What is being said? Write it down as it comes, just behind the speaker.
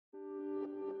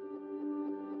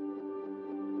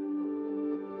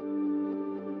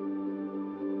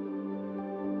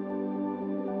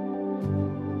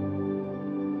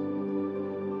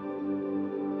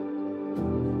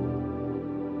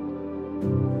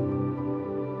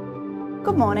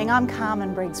Good morning, I'm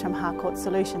Carmen Briggs from Harcourts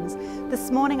Solutions.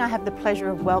 This morning I have the pleasure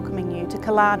of welcoming you to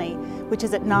Killarney, which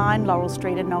is at 9 Laurel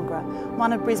Street, Enoggera,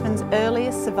 one of Brisbane's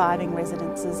earliest surviving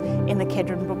residences in the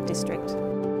Kedron Brook district.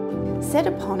 Set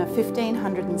upon a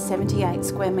 1,578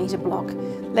 square metre block,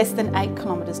 less than 8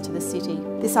 kilometres to the city,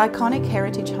 this iconic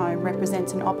heritage home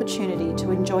represents an opportunity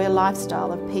to enjoy a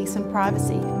lifestyle of peace and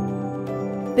privacy.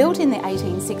 Built in the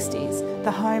 1860s,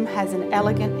 the home has an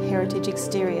elegant heritage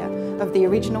exterior of the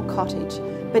original cottage,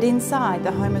 but inside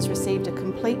the home has received a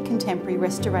complete contemporary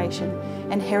restoration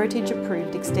and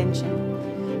heritage-approved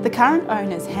extension. The current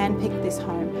owners handpicked this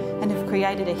home and have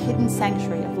created a hidden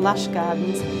sanctuary of lush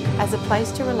gardens as a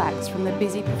place to relax from the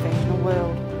busy professional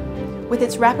world. With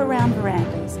its wraparound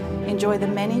verandas, enjoy the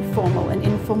many formal and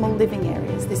informal living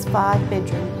areas this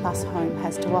 5-bedroom plus home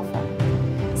has to offer.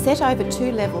 Set over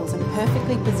 2 levels and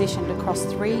perfectly positioned across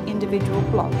 3 individual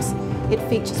blocks, it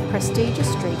features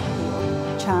prestigious street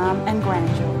appeal, charm and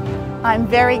grandeur. I'm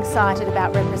very excited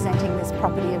about representing this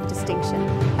property of distinction,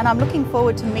 and I'm looking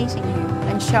forward to meeting you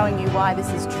and showing you why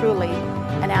this is truly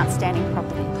an outstanding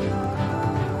property.